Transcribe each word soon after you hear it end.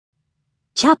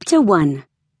Chapter 1.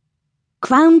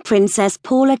 Crown Princess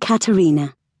Paula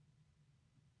Katerina.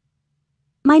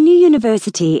 My new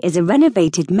university is a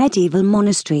renovated medieval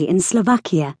monastery in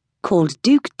Slovakia called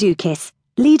Ducis,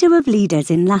 leader of leaders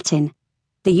in Latin.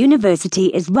 The university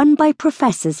is run by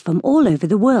professors from all over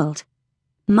the world.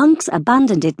 Monks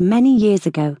abandoned it many years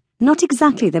ago, not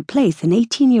exactly the place an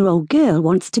 18-year-old girl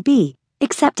wants to be,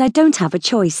 except I don't have a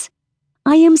choice.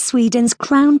 I am Sweden's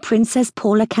Crown Princess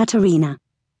Paula Katerina.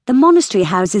 The monastery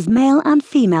houses male and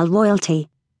female royalty.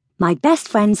 My best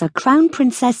friends are Crown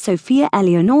Princess Sofia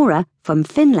Eleonora from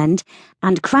Finland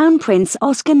and Crown Prince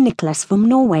Oscar Nicholas from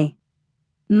Norway.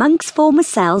 Monks' former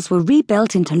cells were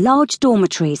rebuilt into large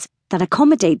dormitories that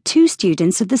accommodate 2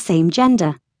 students of the same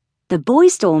gender. The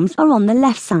boys' dorms are on the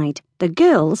left side, the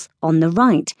girls' on the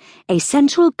right. A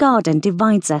central garden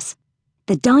divides us.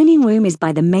 The dining room is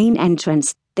by the main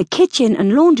entrance. The kitchen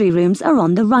and laundry rooms are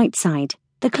on the right side.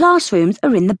 The classrooms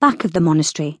are in the back of the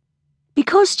monastery.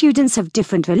 Because students have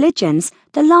different religions,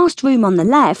 the last room on the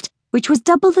left, which was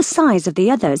double the size of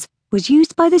the others, was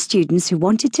used by the students who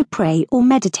wanted to pray or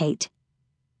meditate.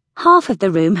 Half of the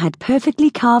room had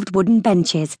perfectly carved wooden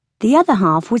benches, the other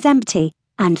half was empty,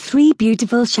 and 3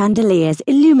 beautiful chandeliers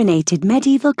illuminated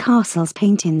medieval castles'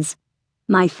 paintings.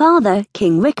 My father,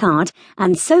 King Richard,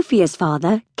 and Sophia's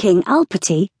father, King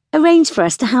Alpati, arranged for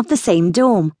us to have the same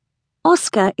dorm.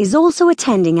 Oscar is also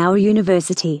attending our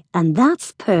university, and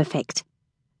that's perfect.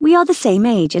 We are the same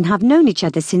age and have known each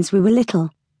other since we were little.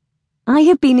 I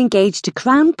have been engaged to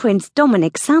Crown Prince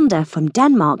Dominic Sander from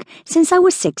Denmark since I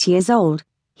was 6 years old.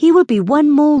 He will be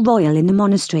one more royal in the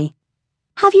monastery.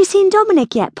 Have you seen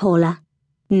Dominic yet, Paula?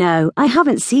 No, I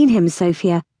haven't seen him,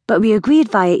 Sophia, but we agreed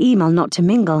via email not to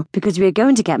mingle because we are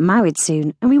going to get married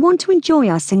soon and we want to enjoy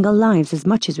our single lives as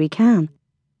much as we can.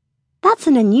 That's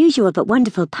an unusual but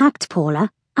wonderful pact,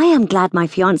 Paula. I am glad my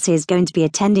fiancé is going to be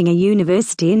attending a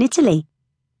university in Italy.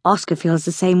 Oscar feels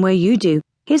the same way you do.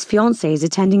 His fiancé is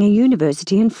attending a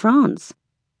university in France.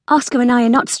 Oscar and I are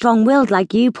not strong-willed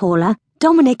like you, Paula.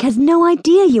 Dominic has no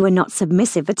idea you are not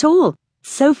submissive at all.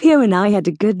 Sophia and I had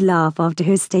a good laugh after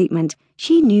her statement.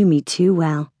 She knew me too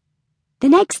well. The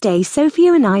next day,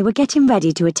 Sophia and I were getting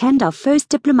ready to attend our first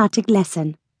diplomatic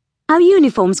lesson. Our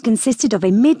uniforms consisted of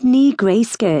a mid-knee grey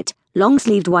skirt,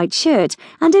 long-sleeved white shirt,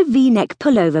 and a V-neck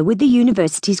pullover with the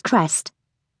university's crest.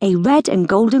 A red and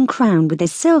golden crown with a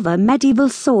silver medieval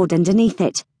sword underneath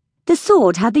it. The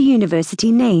sword had the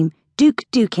university name,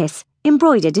 Ducis,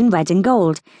 embroidered in red and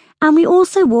gold, and we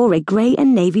also wore a grey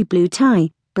and navy blue tie,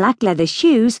 black leather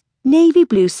shoes, navy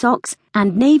blue socks,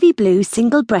 and navy blue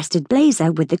single-breasted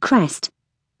blazer with the crest.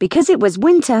 Because it was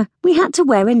winter, we had to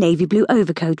wear a navy blue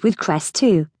overcoat with crest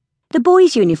too. The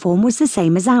boys' uniform was the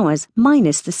same as ours,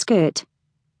 minus the skirt.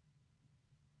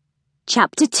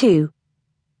 Chapter 2.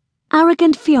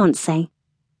 Arrogant Fiancé.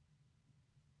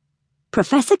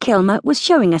 Professor Kilmer was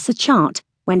showing us a chart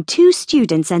when 2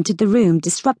 students entered the room,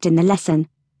 disrupting the lesson.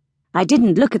 I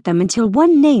didn't look at them until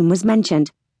one name was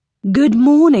mentioned. Good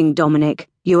morning, Dominic.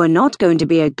 You are not going to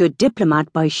be a good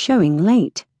diplomat by showing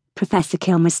late, Professor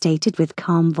Kilmer stated with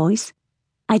calm voice.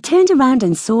 I turned around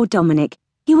and saw Dominic.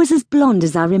 He was as blonde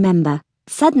as I remember.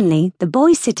 Suddenly, the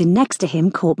boy sitting next to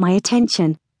him caught my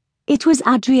attention. It was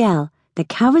Adriel, the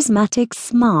charismatic,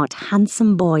 smart,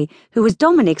 handsome boy who was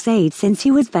Dominic's age since he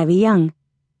was very young.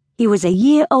 He was a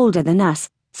year older than us,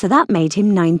 so that made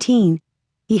him 19.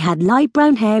 He had light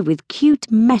brown hair with cute,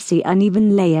 messy,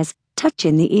 uneven layers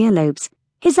touching the earlobes.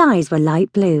 His eyes were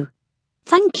light blue.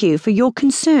 Thank you for your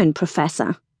concern,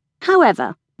 Professor.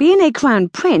 However, being a crown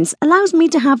prince allows me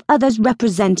to have others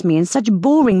represent me in such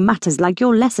boring matters like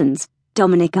your lessons,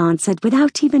 Dominic answered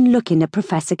without even looking at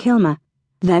Professor Kilmer.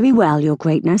 Very well, Your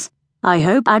Greatness. I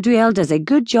hope Adriel does a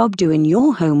good job doing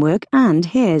your homework and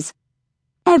his.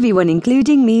 Everyone,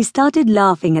 including me, started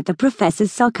laughing at the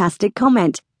professor's sarcastic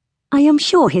comment. I am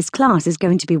sure his class is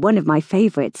going to be one of my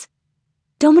favourites.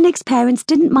 Dominic's parents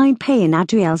didn't mind paying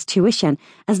Adriel's tuition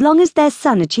as long as their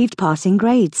son achieved passing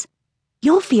grades.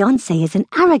 Your fiancé is an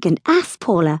arrogant ass,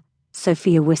 Paula,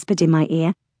 Sophia whispered in my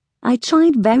ear. I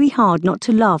tried very hard not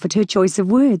to laugh at her choice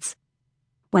of words.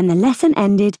 When the lesson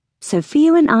ended,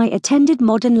 Sophia and I attended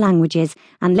modern languages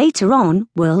and later on,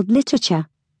 world literature.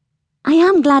 I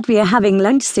am glad we are having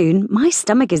lunch soon. My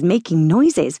stomach is making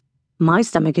noises. My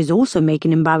stomach is also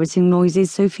making embarrassing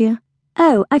noises, Sophia.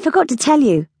 Oh, I forgot to tell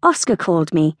you. Oscar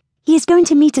called me. He is going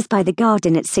to meet us by the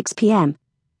garden at 6 p.m.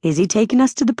 Is he taking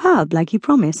us to the pub like he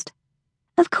promised?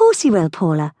 Of course he will,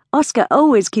 Paula. Oscar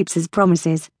always keeps his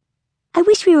promises. I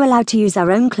wish we were allowed to use our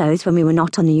own clothes when we were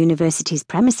not on the university's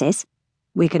premises.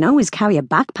 We can always carry a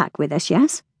backpack with us,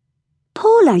 yes?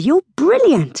 Paula, you're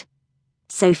brilliant.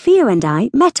 Sophia and I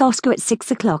met Oscar at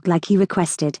 6 o'clock like he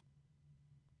requested.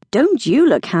 "Don't you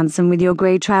look handsome with your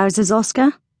grey trousers,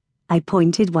 Oscar?" I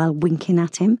pointed while winking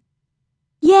at him.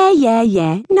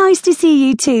 Yeah. Nice to see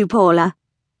you too, Paula."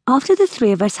 After the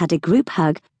three of us had a group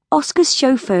hug, Oscar's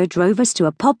chauffeur drove us to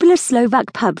a popular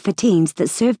Slovak pub for teens that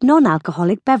served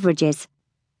non-alcoholic beverages.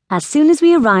 As soon as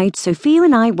we arrived, Sophia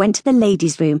and I went to the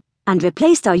ladies' room and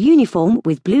replaced our uniform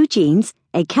with blue jeans,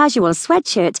 a casual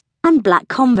sweatshirt, and black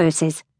Converses.